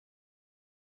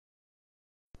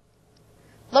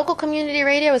Local community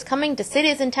radio is coming to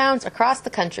cities and towns across the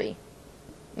country.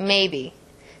 Maybe.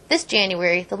 This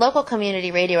January, the Local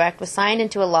Community Radio Act was signed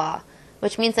into a law,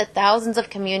 which means that thousands of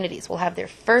communities will have their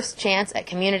first chance at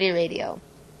community radio.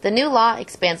 The new law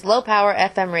expands low-power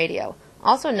FM radio,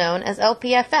 also known as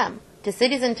LPFM, to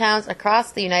cities and towns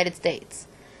across the United States.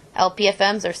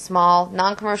 LPFMs are small,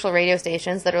 non-commercial radio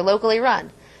stations that are locally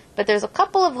run, but there's a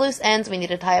couple of loose ends we need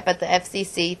to tie up at the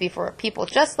FCC before people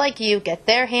just like you get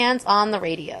their hands on the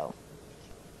radio.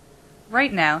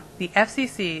 Right now, the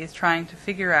FCC is trying to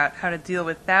figure out how to deal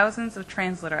with thousands of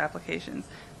translator applications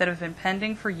that have been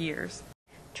pending for years.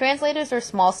 Translators are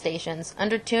small stations,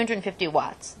 under 250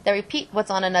 watts, that repeat what's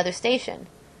on another station.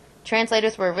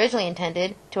 Translators were originally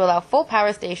intended to allow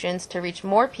full-power stations to reach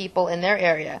more people in their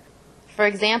area. For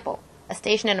example, a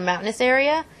station in a mountainous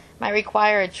area might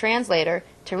require a translator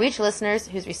to reach listeners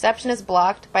whose reception is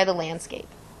blocked by the landscape.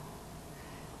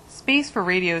 Space for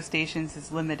radio stations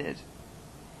is limited.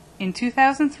 In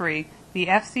 2003, the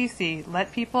FCC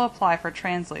let people apply for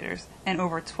translators, and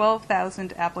over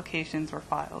 12,000 applications were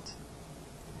filed.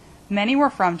 Many were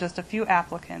from just a few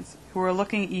applicants who were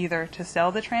looking either to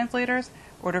sell the translators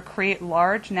or to create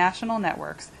large national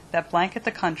networks that blanket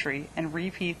the country and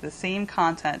repeat the same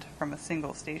content from a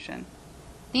single station.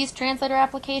 These translator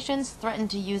applications threaten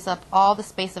to use up all the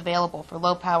space available for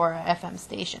low-power FM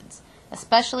stations,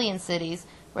 especially in cities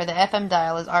where the FM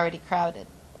dial is already crowded.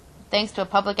 Thanks to a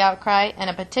public outcry and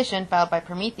a petition filed by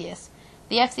Prometheus,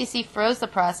 the FCC froze the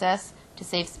process to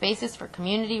save spaces for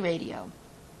community radio.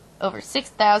 Over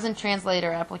 6,000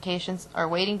 translator applications are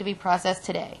waiting to be processed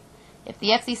today. If the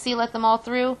FCC let them all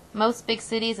through, most big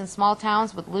cities and small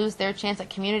towns would lose their chance at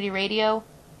community radio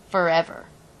forever.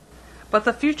 But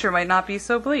the future might not be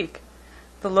so bleak.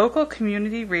 The Local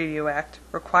Community Radio Act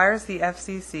requires the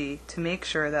FCC to make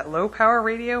sure that low-power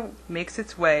radio makes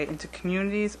its way into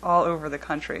communities all over the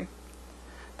country.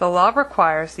 The law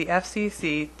requires the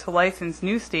FCC to license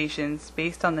new stations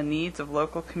based on the needs of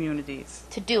local communities.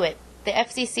 To do it, the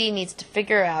FCC needs to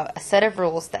figure out a set of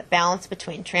rules that balance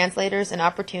between translators and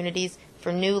opportunities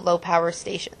for new low-power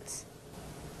stations.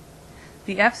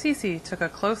 The FCC took a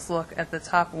close look at the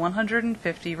top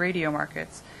 150 radio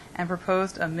markets and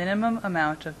proposed a minimum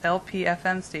amount of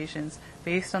LPFM stations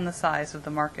based on the size of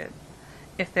the market.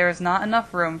 If there is not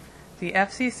enough room, the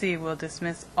FCC will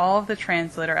dismiss all of the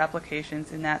translator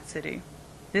applications in that city.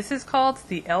 This is called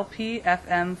the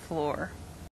LPFM floor.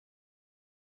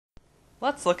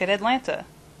 Let's look at Atlanta.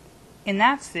 In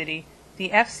that city, the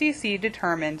FCC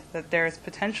determined that there is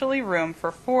potentially room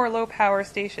for 4 low-power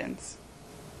stations.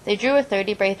 They drew a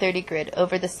 30 by 30 grid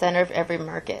over the center of every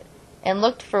market and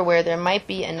looked for where there might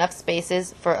be enough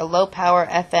spaces for a low-power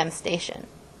FM station.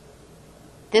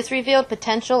 This revealed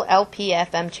potential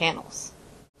LPFM channels.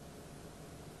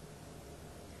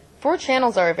 4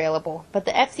 channels are available, but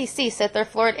the FCC set their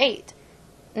floor at 8.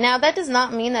 Now, that does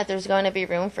not mean that there's going to be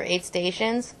room for 8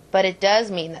 stations, but it does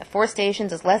mean that 4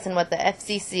 stations is less than what the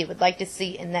FCC would like to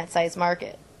see in that size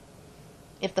market.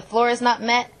 If the floor is not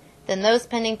met, then those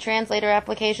pending translator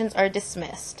applications are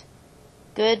dismissed.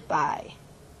 Goodbye.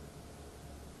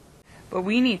 But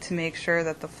we need to make sure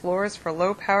that the floors for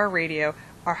low-power radio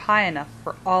are high enough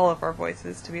for all of our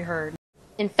voices to be heard.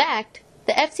 In fact,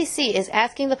 the FCC is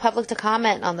asking the public to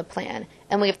comment on the plan,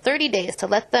 and we have 30 days to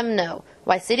let them know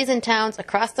why cities and towns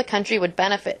across the country would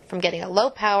benefit from getting a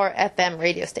low-power FM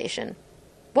radio station.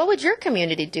 What would your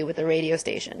community do with a radio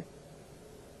station?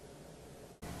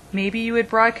 Maybe you would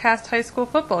broadcast high school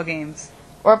football games.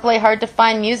 Or play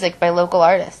hard-to-find music by local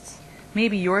artists.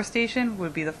 Maybe your station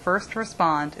would be the first to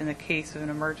respond in the case of an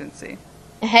emergency.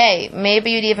 Hey,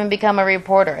 maybe you'd even become a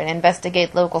reporter and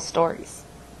investigate local stories.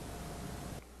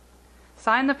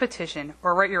 Sign the petition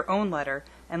or write your own letter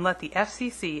and let the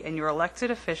FCC and your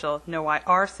elected official know why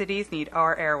our cities need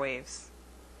our airwaves.